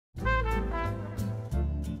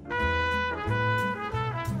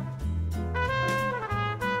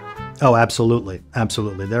Oh, absolutely.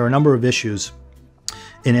 Absolutely. There are a number of issues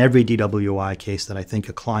in every DWI case that I think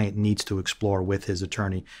a client needs to explore with his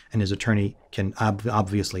attorney, and his attorney can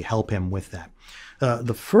obviously help him with that.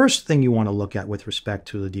 The first thing you want to look at with respect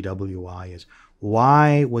to the DWI is,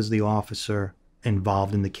 why was the officer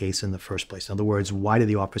involved in the case in the first place? In other words, why did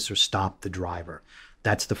the officer stop the driver?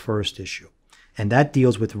 That's the first issue. And that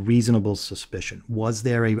deals with reasonable suspicion. Was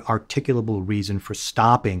there an articulable reason for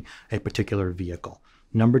stopping a particular vehicle?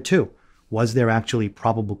 Number two, was there actually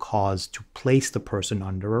probable cause to place the person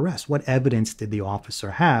under arrest? What evidence did the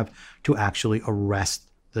officer have to actually arrest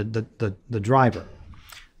the driver?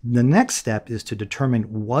 The next step is to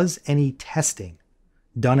determine, was any testing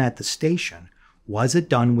done at the station? Was it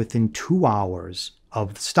done within 2 hours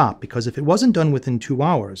of the stop? Because if it wasn't done within 2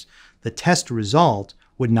 hours, the test result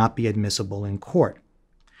would not be admissible in court.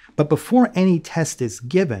 But before any test is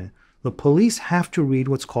given, the police have to read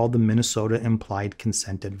what's called the Minnesota Implied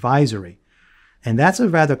Consent Advisory. And that's a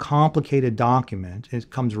rather complicated document. It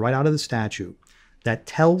comes right out of the statute that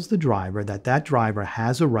tells the driver that that driver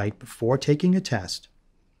has a right, before taking a test,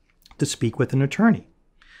 to speak with an attorney.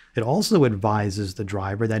 It also advises the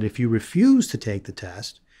driver that if you refuse to take the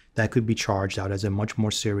test, that could be charged out as a much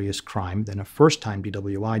more serious crime than a first-time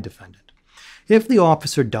DWI defendant. If the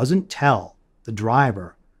officer doesn't tell the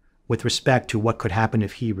driver with respect to what could happen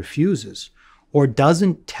if he refuses, or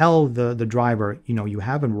doesn't tell the driver, you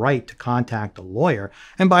have a right to contact a lawyer.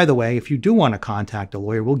 And by the way, if you do want to contact a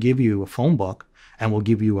lawyer, we'll give you a phone book and we'll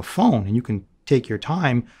give you a phone, and you can take your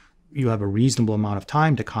time. You have a reasonable amount of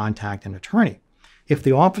time to contact an attorney. If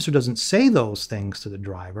the officer doesn't say those things to the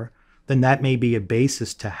driver, then that may be a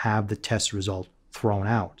basis to have the test result thrown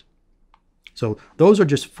out. So those are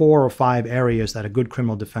just 4 or 5 areas that a good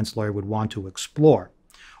criminal defense lawyer would want to explore.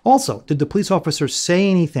 Also, did the police officer say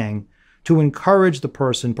anything to encourage the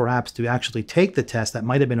person perhaps to actually take the test that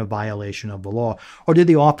might have been a violation of the law? Or did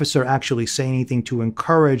the officer actually say anything to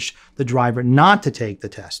encourage the driver not to take the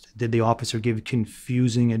test? Did the officer give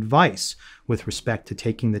confusing advice with respect to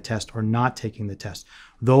taking the test or not taking the test?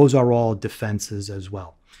 Those are all defenses as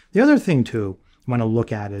well. The other thing, too, you want to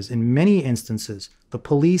look at is, in many instances, the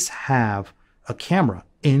police have a camera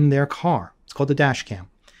in their car. It's called the dash cam.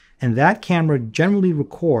 And that camera generally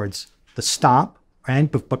records the stop,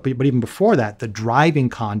 but even before that, the driving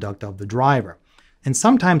conduct of the driver. And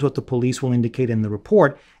sometimes what the police will indicate in the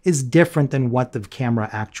report is different than what the camera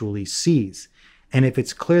actually sees. And if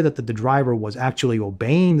it's clear that the driver was actually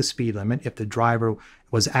obeying the speed limit, if the driver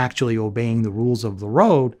was actually obeying the rules of the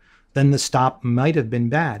road, then the stop might have been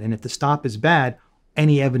bad. And if the stop is bad,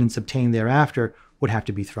 any evidence obtained thereafter would have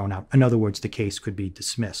to be thrown out. In other words, the case could be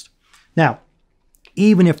dismissed. Now,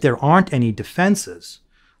 even if there aren't any defenses,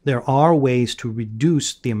 there are ways to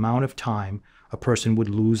reduce the amount of time a person would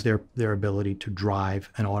lose their ability to drive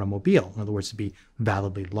an automobile. In other words, to be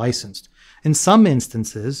validly licensed. In some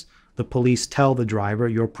instances, the police tell the driver,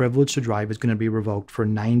 your privilege to drive is going to be revoked for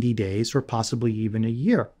 90 days or possibly even a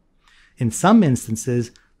year. In some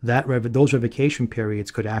instances, those revocation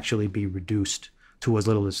periods could actually be reduced to as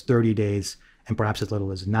little as 30 days and perhaps as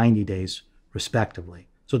little as 90 days, respectively.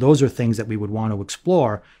 So those are things that we would want to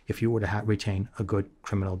explore if you were to retain a good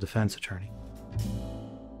criminal defense attorney.